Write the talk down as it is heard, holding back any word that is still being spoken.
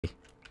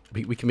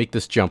We can make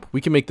this jump.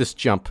 We can make this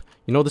jump.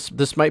 You know,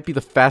 this might be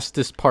the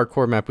fastest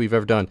parkour map we've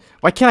ever done.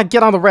 Why can't I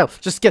get on the rail?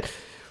 Just get...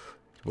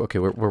 Okay,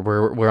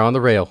 we're on the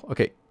rail.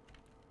 Okay.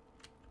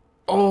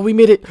 Oh, we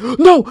made it.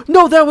 No,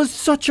 no, that was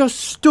such a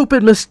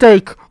stupid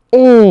mistake.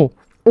 Oh,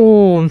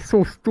 I'm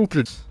so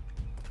stupid.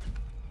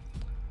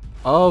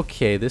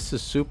 Okay, this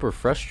is super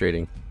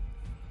frustrating.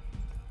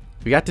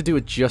 We got to do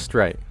it just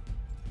right.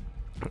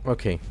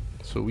 Okay,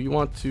 so we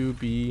want to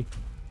be...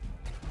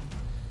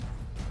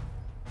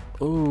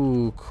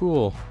 Oh,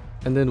 cool.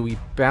 And then we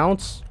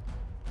bounce.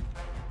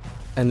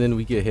 And then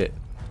we get hit.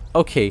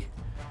 Okay.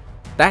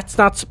 That's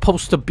not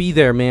supposed to be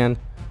there, man.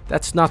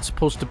 That's not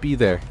supposed to be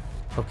there.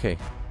 Okay.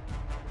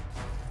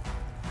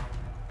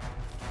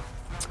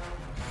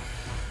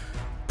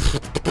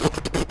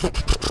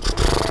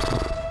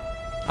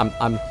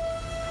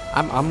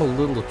 I'm a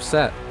little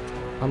upset.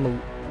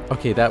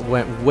 Okay, that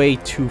went way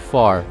too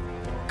far.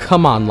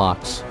 Come on,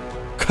 Locks.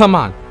 Come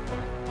on.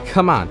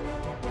 Come on.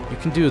 You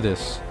can do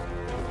this.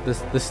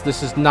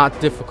 This is not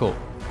difficult.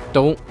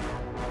 Don't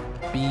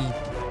be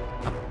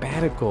a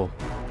badical.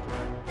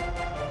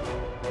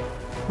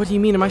 What do you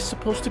mean? Am I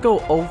supposed to go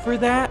over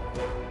that?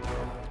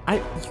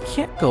 You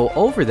can't go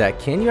over that,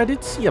 can you? I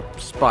didn't see a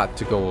spot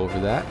to go over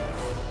that.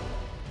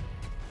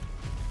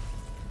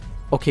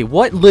 Okay,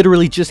 what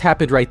literally just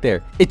happened right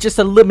there? It just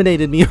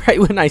eliminated me right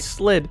when I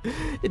slid.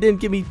 It didn't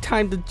give me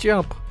time to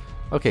jump.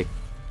 Okay,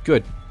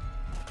 good.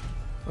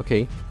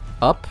 Okay,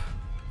 up.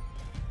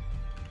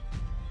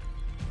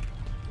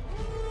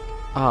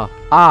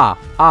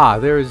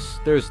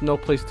 There's no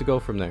place to go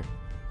from there.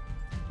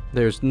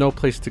 There's no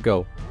place to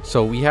go.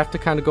 So we have to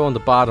kind of go on the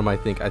bottom, I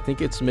think. I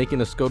think it's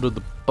making us go to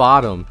the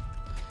bottom.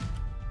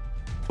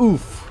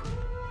 Oof.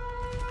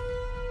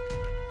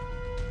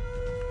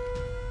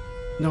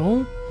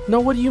 No? No,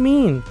 what do you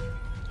mean?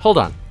 Hold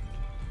on.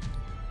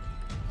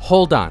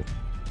 Hold on.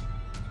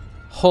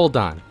 Hold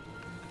on.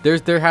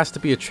 There has to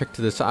be a trick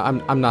to this.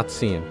 I'm not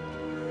seeing.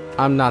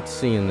 I'm not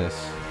seeing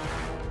this.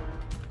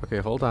 Okay,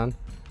 hold on.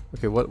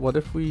 Okay, what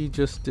if we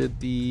just did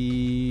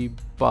the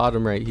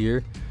bottom right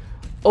here?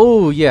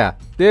 Oh yeah,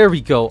 there we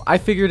go. I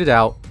figured it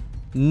out.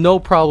 No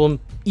problem.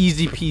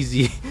 Easy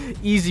peasy.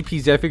 Easy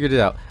peasy. I figured it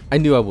out. I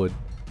knew I would.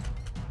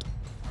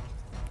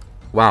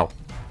 Wow.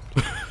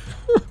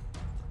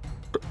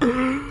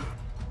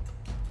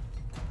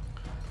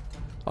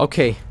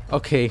 Okay,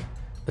 okay.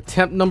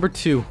 Attempt number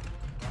 2.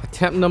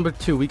 Attempt number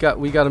 2. We got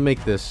to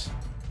make this.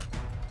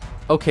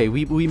 Okay,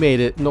 we made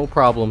it. No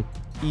problem.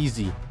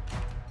 Easy.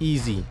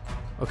 Easy.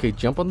 Okay,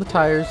 jump on the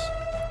tires.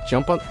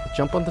 Jump on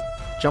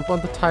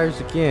the tires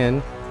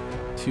again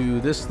to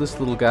this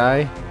little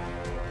guy.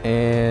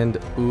 And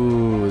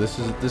ooh, this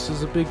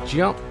is a big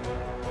jump.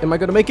 Am I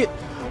going to make it?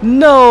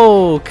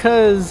 No,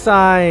 cuz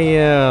I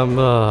am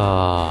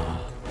all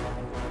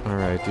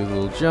right, do a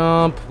little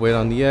jump, wait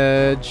on the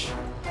edge.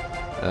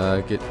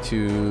 Get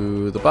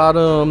to the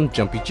bottom,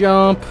 jumpy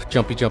jump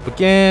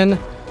again.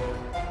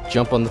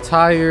 Jump on the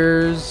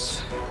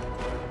tires.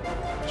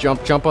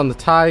 Jump on the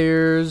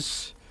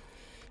tires.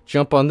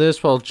 Jump on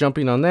this while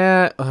jumping on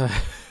that.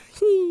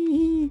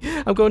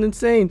 I'm going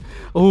insane.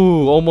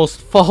 Ooh,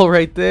 almost fall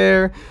right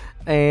there.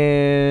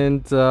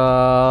 And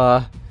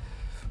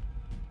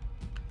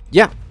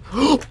yeah.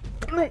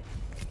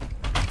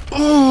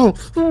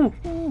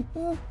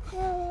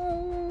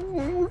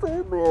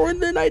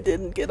 And then I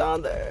didn't get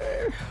on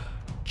there.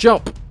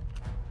 Jump.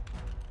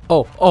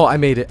 Oh, I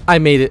made it. I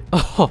made it.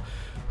 Oh.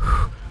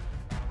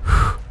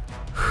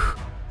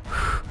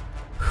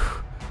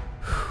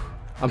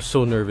 I'm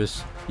so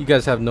nervous. You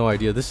guys have no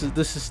idea. This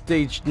is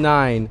stage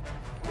 9.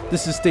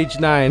 This is stage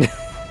 9.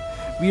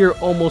 We are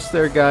almost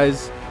there,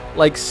 guys.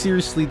 Like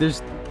seriously,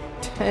 there's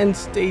 10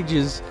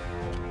 stages.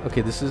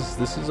 Okay, this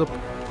is a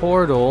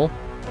portal.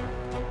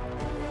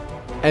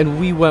 And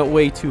we went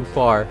way too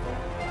far.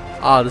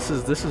 This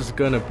is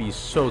gonna be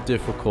so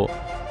difficult.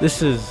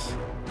 This is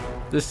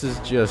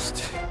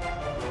just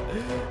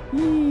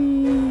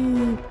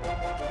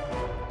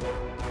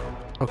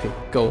okay,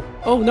 go.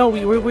 Oh no,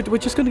 we're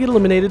just gonna get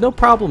eliminated, no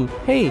problem.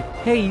 Hey,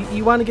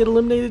 you wanna get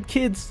eliminated?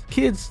 Kids,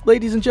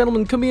 ladies and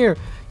gentlemen, come here.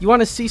 You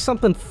wanna see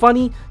something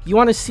funny? You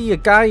wanna see a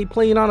guy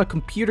playing on a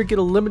computer get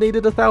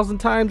eliminated 1,000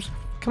 times?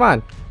 Come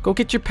on, go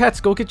get your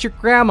pets, go get your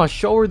grandma,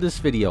 show her this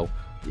video.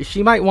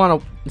 She might wanna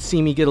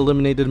see me get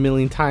eliminated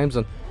 1,000,000 times.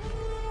 And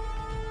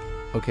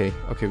okay,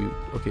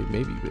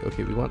 maybe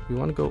we want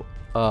to go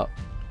up.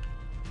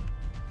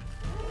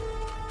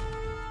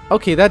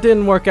 Okay, that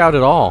didn't work out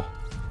at all.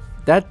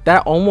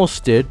 That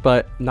almost did,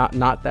 but not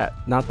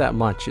that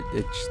much.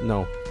 It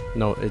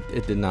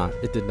did not.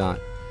 It did not.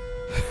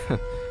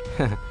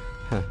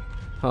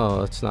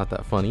 Oh, it's not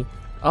that funny.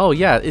 Oh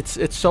yeah,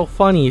 it's so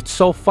funny. It's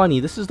so funny.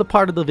 This is the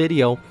part of the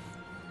video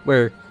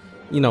where,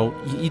 you know,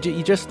 you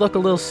just look a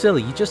little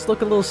silly. You just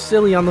look a little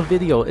silly on the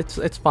video.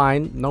 It's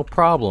fine, no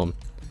problem.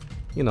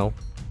 You know,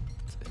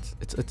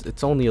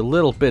 it's only a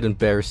little bit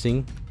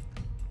embarrassing.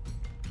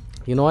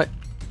 You know what?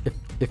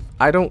 If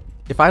I don't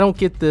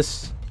get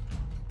this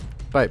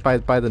by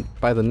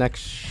the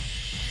next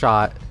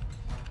shot.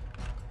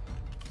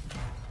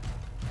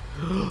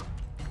 Oh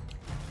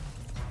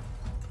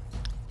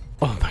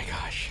my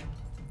gosh.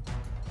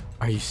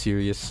 Are you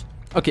serious?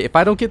 Okay, if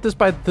I don't get this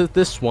by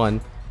this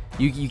one,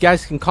 you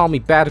guys can call me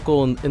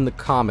Batical in the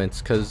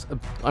comments, because,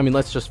 I mean,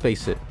 let's just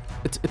face it.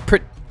 It's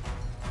pretty...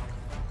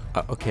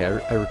 okay,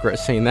 I regret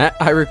saying that.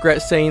 I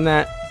regret saying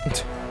that.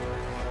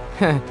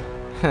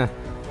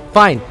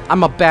 Fine,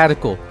 I'm a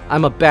Batical.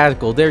 I'm a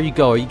Batical. There you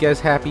go. Are you guys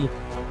happy?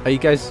 Are you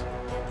guys...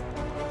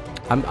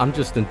 I'm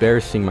just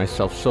embarrassing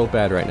myself so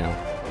bad right now.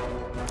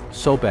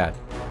 So bad.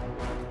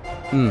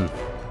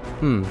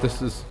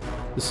 This is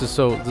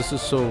so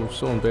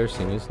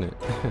embarrassing, isn't it?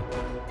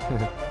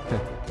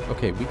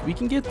 Okay, we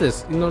can get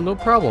this. You know, no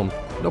problem.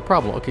 No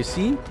problem. Okay,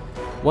 see?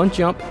 One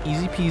jump,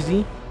 easy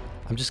peasy.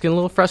 I'm just getting a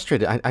little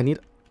frustrated. I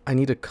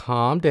need to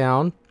calm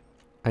down.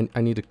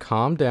 I need to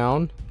calm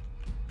down.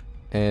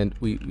 And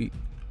we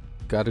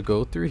gotta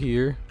go through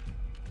here.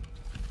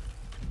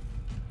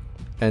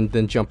 And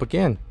then jump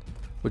again.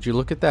 Would you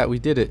look at that? We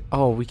did it.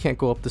 Oh, we can't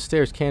go up the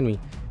stairs, can we?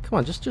 Come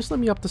on, just let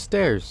me up the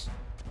stairs.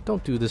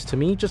 Don't do this to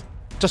me. Just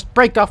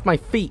break off my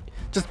feet.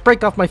 Just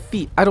break off my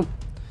feet. I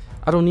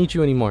don't need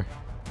you anymore.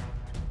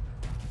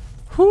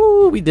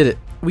 Whoo, we did it.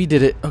 We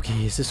did it.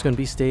 Okay, is this gonna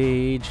be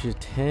stage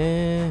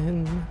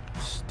 10?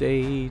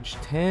 Stage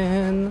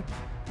 10.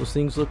 Those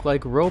things look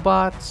like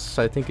robots.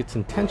 I think it's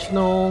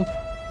intentional.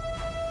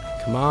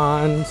 Come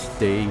on,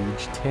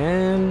 stage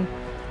 10.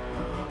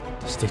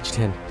 Stage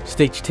 10.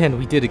 Stage 10.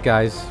 We did it,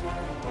 guys.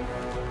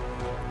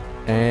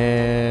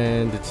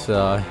 And it's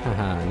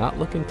not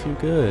looking too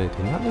good.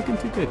 Not looking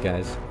too good,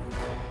 guys.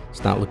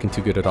 It's not looking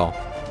too good at all.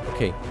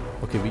 Okay.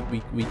 Okay,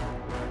 we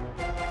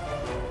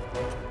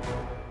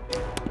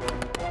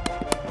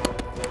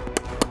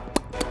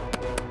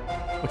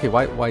Okay,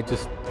 why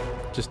just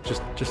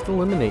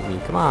eliminate me?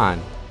 Come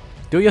on.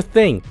 Do your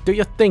thing. Do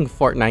your thing,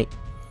 Fortnite.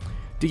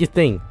 Do your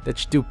thing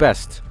that you do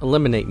best.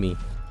 Eliminate me.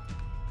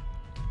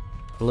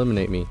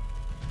 Eliminate me.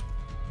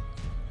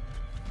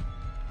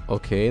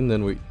 Okay, and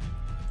then we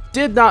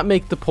did not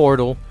make the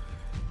portal.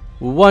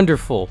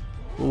 Wonderful.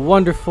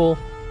 Wonderful.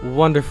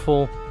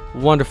 Wonderful.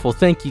 Wonderful.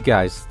 Thank you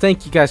guys.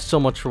 Thank you guys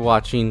so much for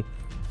watching.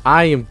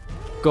 I am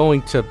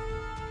going to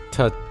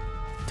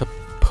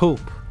poop.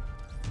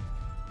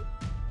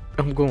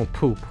 I'm going to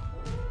poop.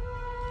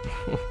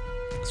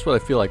 That's what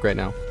I feel like right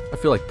now. I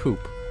feel like poop.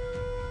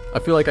 I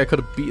feel like I could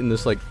have beaten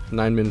this like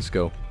 9 minutes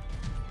ago.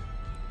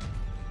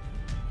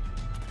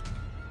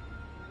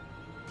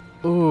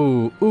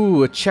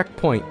 Ooh, a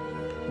checkpoint.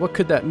 What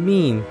could that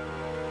mean?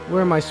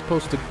 Where am I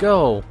supposed to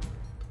go?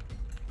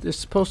 I'm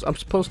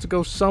supposed to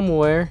go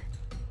somewhere.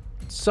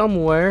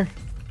 Somewhere.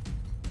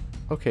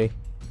 Okay.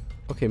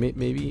 Okay,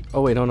 maybe.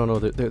 Oh wait, no.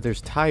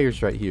 There's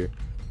tires right here.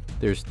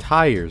 There's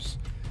tires.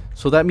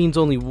 So that means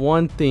only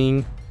one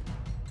thing.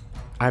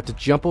 I have to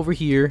jump over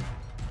here.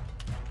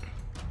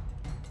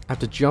 I have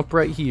to jump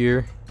right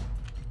here.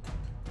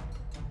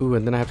 Ooh,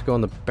 and then I have to go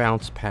on the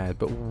bounce pad.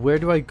 But where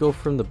do I go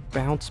from the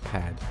bounce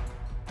pad?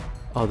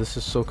 Oh, this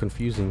is so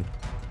confusing.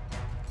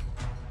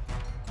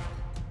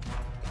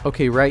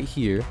 Okay, right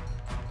here.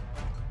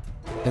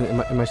 And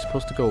am I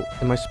supposed to go?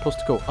 Am I supposed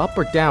to go up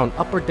or down?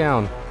 Up or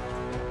down?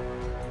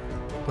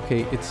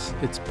 Okay, it's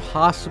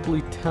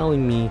possibly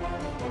telling me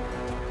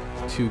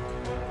to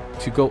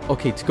go.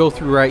 Okay, to go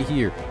through right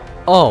here.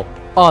 Oh,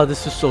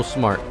 this is so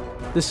smart.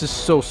 This is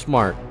so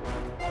smart.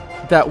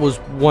 That was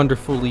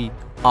wonderfully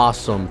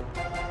awesome.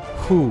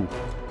 Whoo,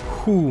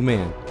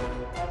 man.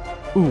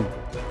 Ooh,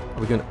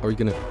 are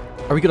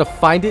we gonna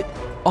find it?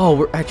 Oh,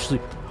 we're actually.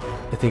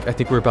 I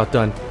think we're about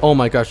done. Oh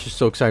my gosh, it's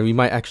so exciting. We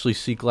might actually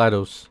see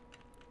GLaDOS.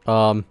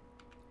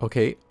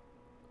 Okay.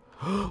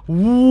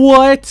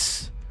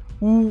 What?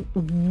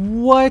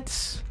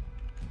 What?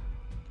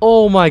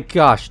 Oh my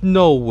gosh,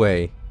 no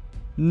way.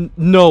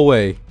 No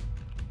way.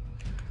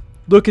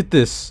 Look at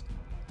this.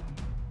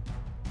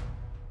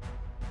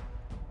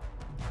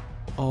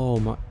 Oh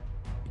my.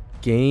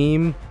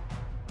 Game.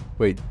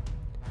 Wait.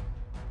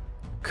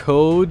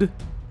 Code.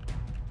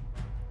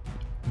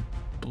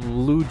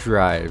 Blue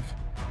Drive.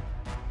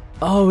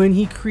 Oh, and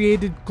he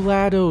created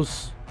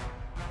GLaDOS.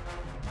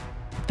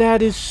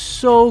 That is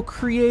so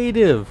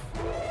creative.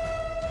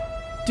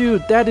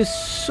 Dude, that is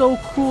so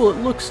cool. It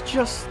looks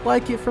just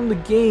like it from the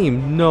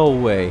game. No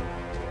way.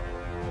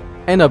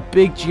 And a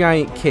big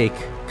giant cake,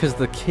 because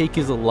the cake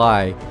is a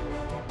lie.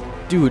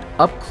 Dude,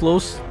 up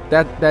close,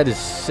 that is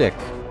sick.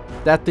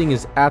 That thing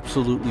is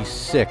absolutely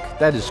sick.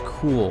 That is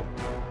cool.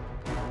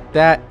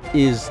 That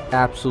is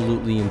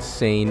absolutely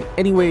insane.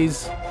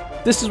 Anyways,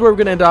 this is where we're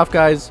going to end off,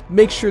 guys.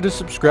 Make sure to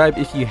subscribe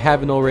if you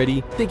haven't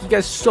already. Thank you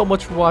guys so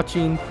much for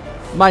watching.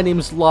 My name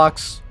is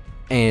Lox,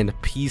 and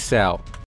peace out.